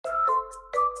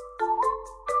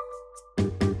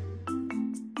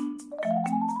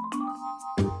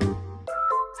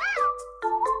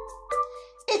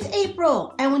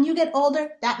April, and when you get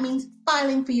older, that means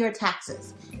filing for your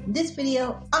taxes. In this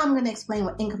video, I'm going to explain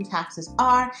what income taxes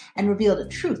are and reveal the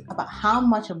truth about how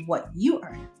much of what you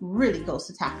earn really goes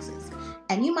to taxes.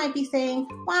 And you might be saying,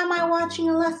 why am I watching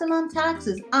a lesson on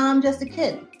taxes? I'm just a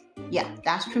kid. Yeah,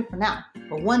 that's true for now.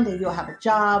 But one day you'll have a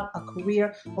job, a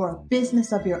career, or a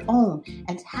business of your own.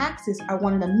 And taxes are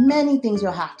one of the many things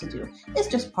you'll have to do. It's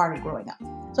just part of growing up.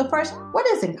 So first, what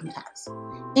is income tax?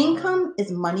 Income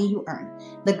is money you earn.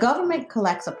 The government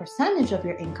collects a percentage of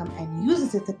your income and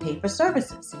uses it to pay for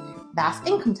services. That's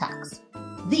income tax.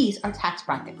 These are tax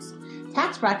brackets.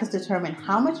 Tax brackets determine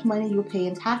how much money you pay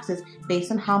in taxes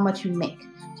based on how much you make.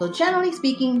 So generally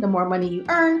speaking, the more money you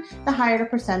earn, the higher the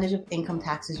percentage of income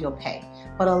taxes you'll pay.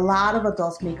 But a lot of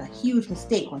adults make a huge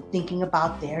mistake when thinking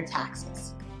about their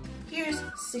taxes. Here's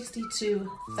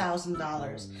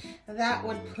 $62,000. That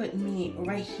would put me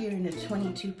right here in the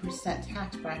 22%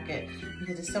 tax bracket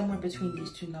because it's somewhere between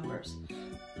these two numbers.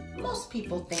 Most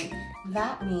people think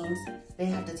that means they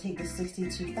have to take the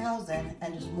 $62,000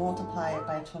 and just multiply it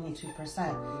by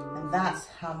 22%, and that's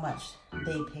how much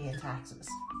they pay in taxes.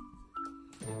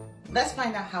 Let's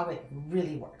find out how it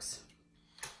really works.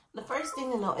 The first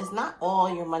thing to know is not all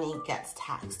your money gets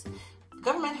taxed. The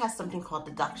government has something called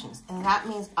deductions, and that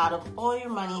means out of all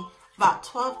your money, about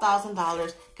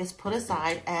 $12,000 gets put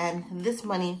aside, and this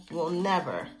money will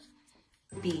never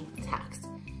be taxed.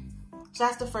 So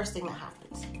that's the first thing that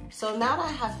happens. So now that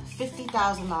I have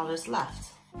 $50,000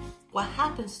 left, what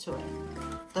happens to it?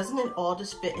 Doesn't it all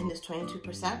just fit in this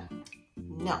 22%?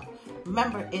 No.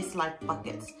 Remember, it's like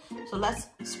buckets. So let's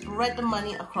spread the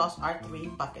money across our three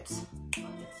buckets.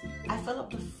 I fill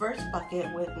up the first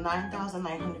bucket with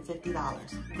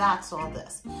 $9,950. That's all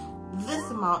this. This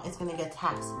amount is going to get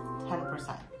taxed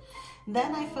 10%.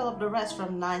 Then I fill up the rest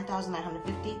from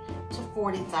 $9,950 to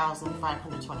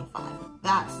 $40,525.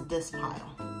 That's this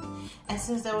pile. And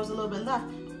since there was a little bit left,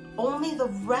 only the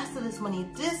rest of this money,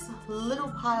 this little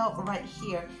pile right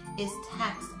here, is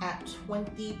taxed at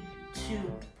 22%.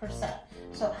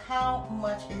 So how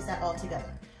much is that all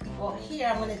together? Well, here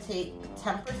I'm going to take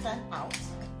 10% out,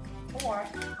 or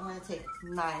I'm going to take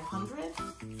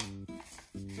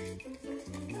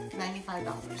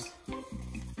 $995.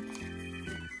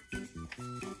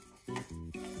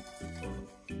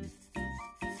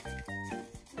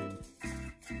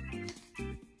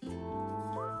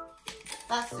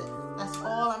 That's it. That's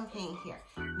all I'm paying here.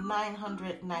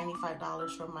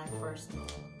 $995 from my first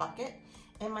bucket.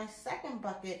 In my second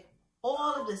bucket,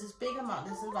 all of this big amount,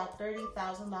 this is about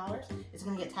 $30,000, is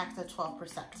going to get taxed at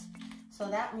 12%. So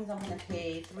that means I'm going to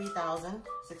pay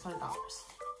 $3,600.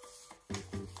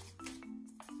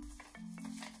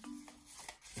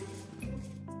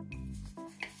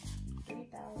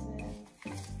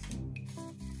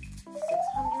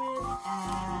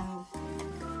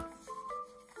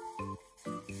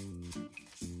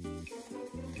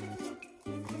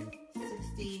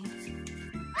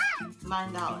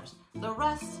 $9. The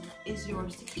rest is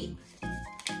yours to keep.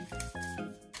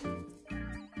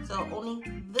 So only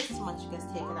this much gets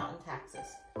taken out in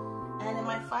taxes. And in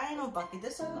my final bucket,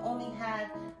 this one only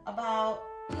had about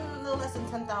a little less than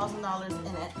 $10,000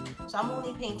 in it. So I'm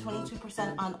only paying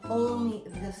 22% on only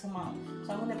this amount.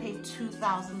 So I'm going to pay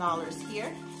 $2,000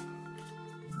 here.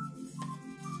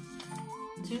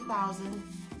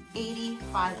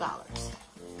 $2,085.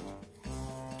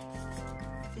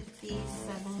 50,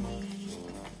 70,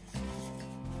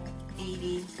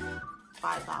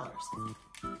 $85.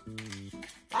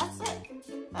 That's it.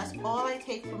 That's all I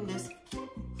take from this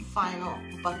final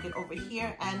bucket over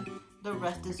here, and the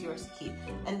rest is yours to keep.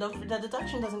 And the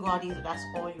deduction doesn't go out either. That's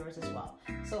all yours as well.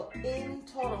 So in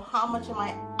total, how much am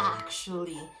I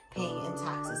actually paying in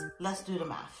taxes? Let's do the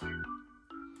math.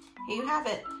 Here you have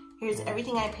it. Here's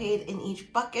everything I paid in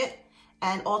each bucket.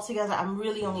 And altogether, I'm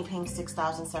really only paying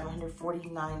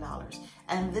 $6,749.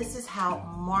 And this is how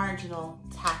marginal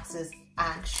taxes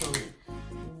actually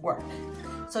work.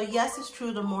 So yes, it's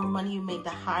true, the more money you make,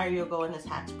 the higher you'll go in the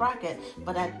tax bracket,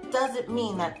 but that doesn't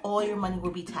mean that all your money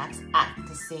will be taxed at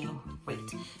the same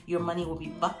rate. Your money will be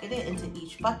bucketed into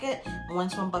each bucket.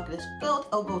 Once one bucket is filled,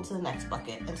 it'll go to the next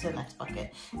bucket and to the next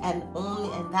bucket. And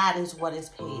that is what is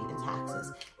paid in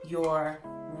taxes. Your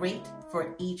rate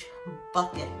for each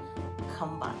bucket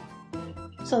combined.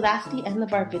 So that's the end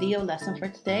of our video lesson for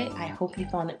today. I hope you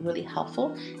found it really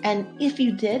helpful. And if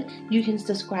you did, you can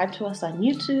subscribe to us on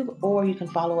YouTube, or you can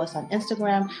follow us on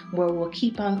Instagram, where we'll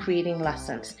keep on creating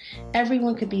lessons.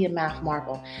 Everyone could be a math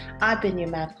marvel. I've been your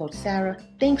math coach, Sarah.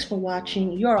 Thanks for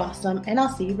watching. You're awesome, and I'll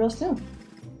see you real soon.